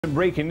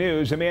Breaking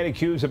news, a man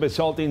accused of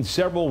assaulting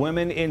several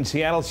women in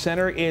Seattle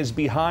Center is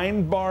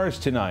behind bars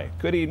tonight.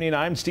 Good evening,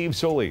 I'm Steve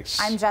Solis.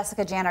 I'm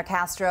Jessica Janner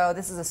Castro.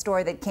 This is a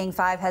story that King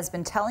 5 has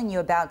been telling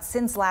you about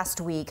since last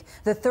week.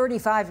 The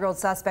 35-year-old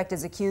suspect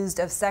is accused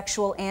of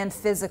sexual and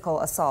physical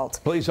assault.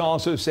 Police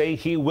also say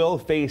he will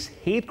face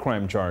hate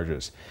crime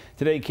charges.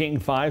 Today, King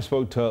 5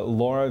 spoke to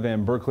Laura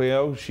Van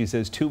Berklio. She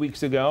says 2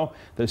 weeks ago,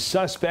 the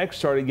suspect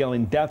started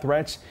yelling death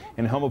threats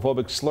and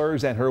homophobic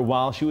slurs at her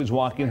while she was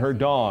walking her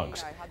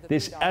dogs.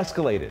 This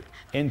escalated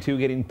into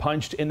getting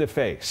punched in the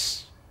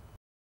face.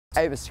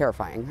 It was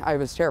terrifying. I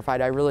was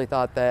terrified. I really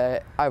thought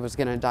that I was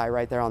going to die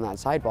right there on that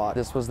sidewalk.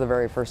 This was the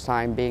very first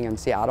time being in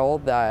Seattle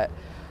that,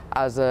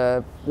 as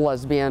a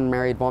lesbian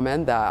married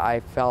woman, that I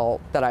felt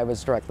that I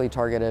was directly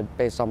targeted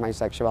based on my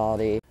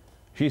sexuality.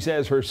 She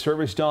says her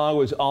service dog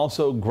was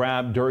also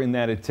grabbed during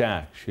that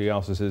attack. She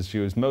also says she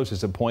was most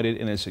disappointed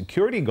in a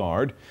security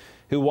guard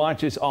who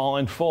watched this all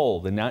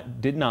unfold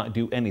and did not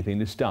do anything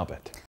to stop it.